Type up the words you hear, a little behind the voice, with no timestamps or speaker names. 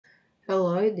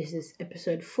Hello, this is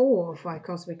episode 4 of my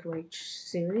Cosmic Reach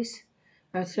series.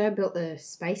 Today I built a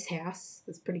space house.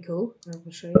 That's pretty cool. I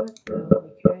will show you it.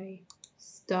 Okay,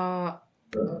 start.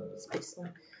 Oh, space slow.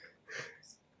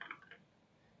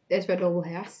 There's my normal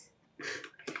house.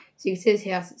 So you can see this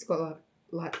house. It's got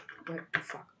like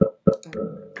fuck.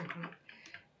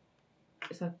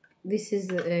 It's like this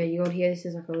is you got here. This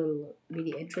is like a little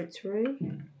mini entrance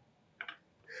room.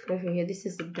 Over here, this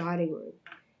is the dining room.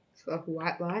 It's got like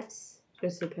white lights.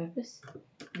 Just the purpose.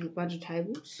 There's a bunch of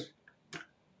tables.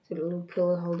 Got a little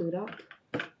pillar holding it up.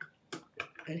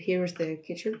 And here is the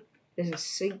kitchen. There's a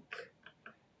sink,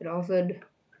 an oven.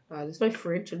 There's no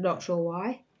fridge. I'm not sure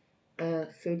why.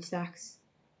 Food stacks.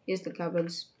 Here's the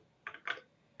cupboards.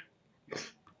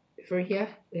 Through here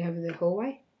we have the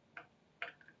hallway.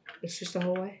 It's just a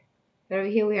hallway. And over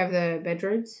here we have the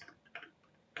bedrooms.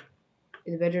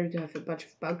 In the bedrooms we have a bunch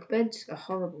of bunk beds, a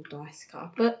horrible dice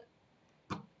carpet.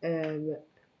 And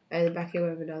the back here we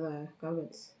have another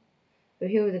cupboards. Over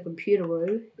here with the computer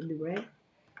room in the red.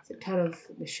 There's a ton of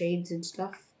machines and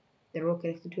stuff. They're all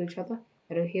connected to each other.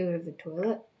 And over here we have the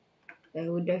toilet. A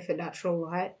window for natural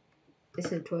light. This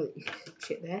is a toilet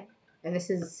shit there. And this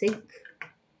is a sink.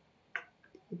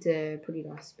 It's a pretty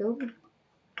nice building.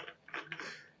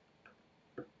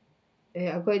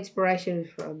 I've got inspiration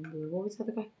from, what was the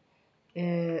other guy?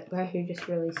 The guy who just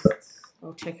released,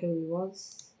 I'll check who he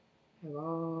was. Hang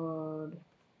on.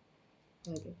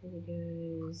 Okay, here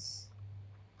he goes.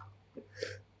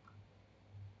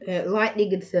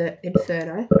 Lightning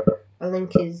Inferno. I'll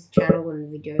link his channel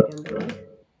and video down below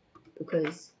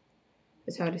because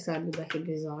that's how I decided to make a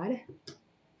design.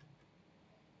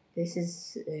 This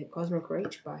is Cosmic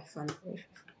Reach by FinalForEach.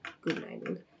 Good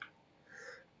naming.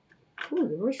 Ooh,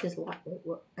 the roof is lightweight.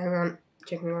 What? Hang on,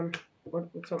 checking on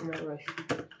what's on my roof.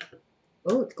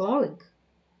 Oh, it's glowing.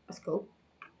 That's cool.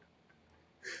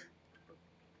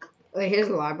 Okay, here's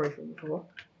the library from before.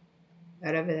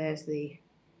 Right over there's the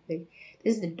thing.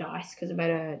 This is the dice, because I made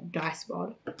a dice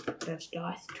mod. That's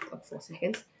dice. It took like 4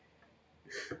 seconds.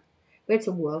 We had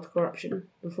some world corruption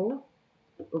before.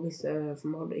 Because of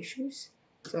mod issues.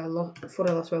 So I thought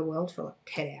I lost my world for like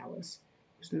 10 hours.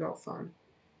 It was not fun.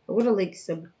 I'm going to link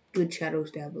some good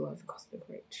channels down below for Cosmic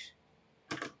Reach.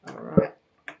 Alright.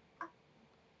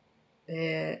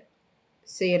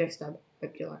 See you next time.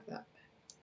 Hope you like that.